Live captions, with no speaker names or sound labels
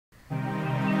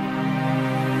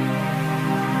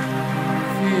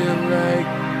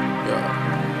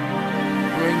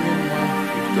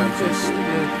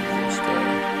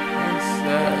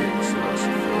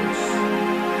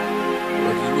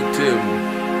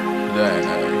that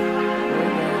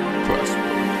ain't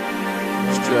prosper.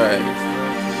 Strive.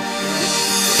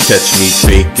 Catch me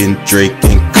faking,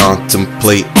 draking,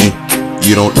 contemplating.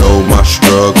 You don't know my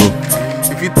struggle.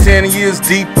 If you're 10 years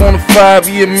deep on a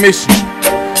 5-year mission,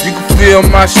 you can feel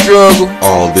my struggle.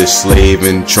 All this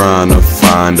slaving, trying to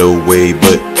find a way,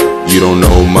 but you don't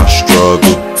know my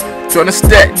struggle. Trying to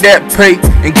stack that pay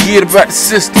and get about the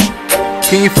system.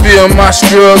 Can you feel my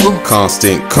struggle?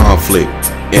 Constant conflict,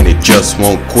 and it just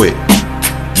won't quit.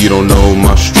 You don't know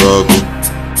my struggle.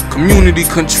 Community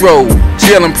control,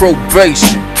 jail and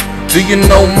probation. Do you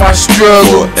know my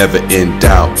struggle? Forever in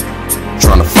doubt,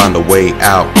 trying to find a way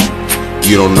out.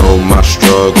 You don't know my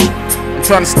struggle. I'm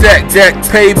trying to stack that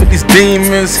pay, but these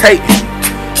demons hating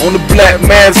on the black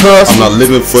man's hustle. I'm not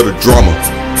living for the drama,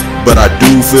 but I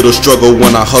do feel the struggle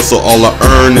when I hustle. All I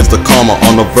earn is the karma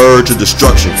on the verge of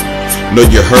destruction. Know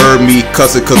you heard me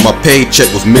cussing cause my paycheck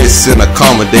was missing a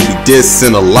comma. They be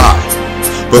dissing a lot,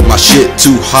 but my shit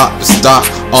too hot to stop.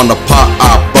 On the pot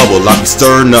I bubble, I be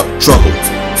stirring up trouble.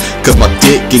 Cause my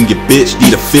dick and your bitch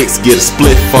need a fix. Get a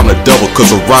spliff on the double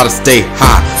cause a rider stay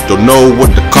high. Don't know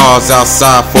what the car's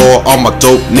outside for. All my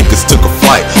dope niggas took a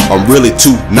flight. I'm really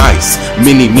too nice.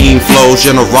 Many mean flows,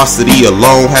 generosity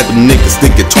alone had them niggas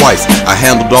thinking twice. I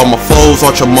handled all my foes,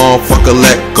 watch your motherfucker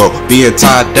let go. Being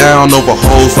tied down over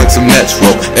hoes like some nets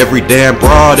rope. Every damn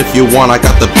broad if you want, I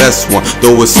got the best one.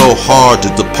 Though it's so hard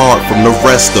to depart from the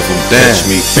rest of them. Damn. Catch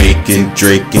me faking,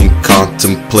 draking,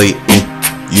 contemplating.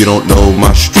 You don't know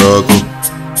my struggle.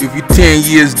 If you're 10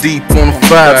 years deep on a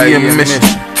 5-year mission,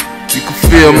 you can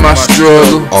feel my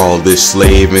struggle. All this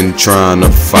slaving, trying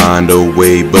to find a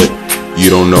way, but you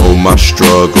don't know my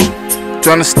struggle.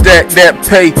 Trying to stack that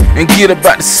pay and get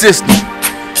about the system.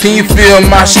 Can you feel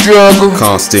my struggle?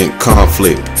 Constant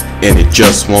conflict, and it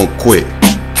just won't quit.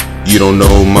 You don't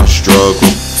know my struggle.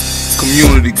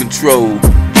 Community control,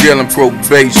 jail and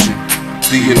probation.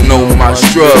 Do you know my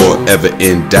struggle? Forever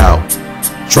in doubt,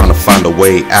 trying to find a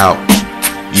way out.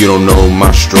 You don't know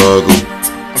my struggle.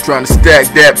 I'm trying to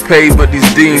stack that pay, but these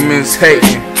demons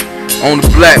hating on the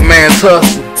black man's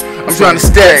hustle. I'm trying to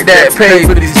stack that pay,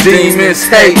 but these demons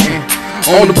hating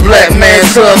on the black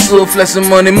man's hustle.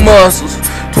 Flexing money muscles,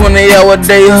 20-hour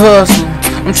day hustle.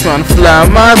 I'm trying to fly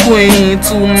my queen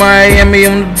to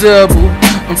Miami on the double.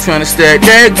 I'm trying to stack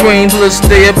that green plus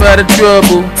stay up out of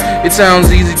trouble. It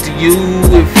sounds easy to you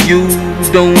if you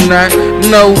do not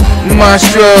know my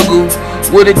struggle.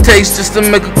 What it takes just to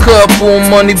make a couple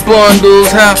money bundles.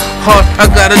 How hard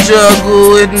I gotta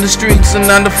juggle it in the streets and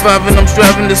 9 to 5, and I'm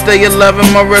striving to stay alive.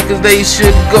 And my records, they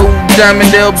should go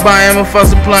diamond. They'll buy them if I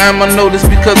supply them. I know this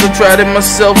because I tried it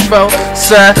myself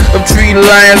outside of tree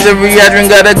lions. Every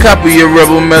hydrant got a copy of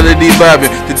Rebel Melody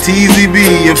bobbing. The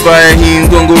TZB and fire, he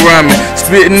ain't gonna go rhyming.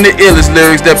 Spitting the illest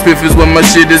lyrics, that piff is when my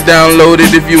shit is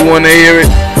downloaded if you wanna hear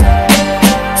it.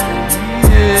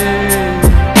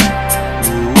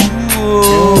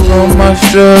 My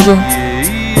struggle,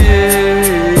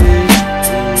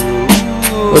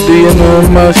 or do you know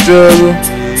my struggle?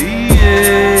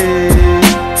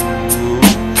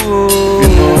 You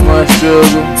know my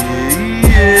struggle.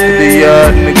 The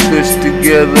yard and the kush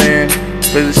together and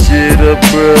press the shit up,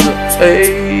 brother.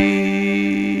 Hey.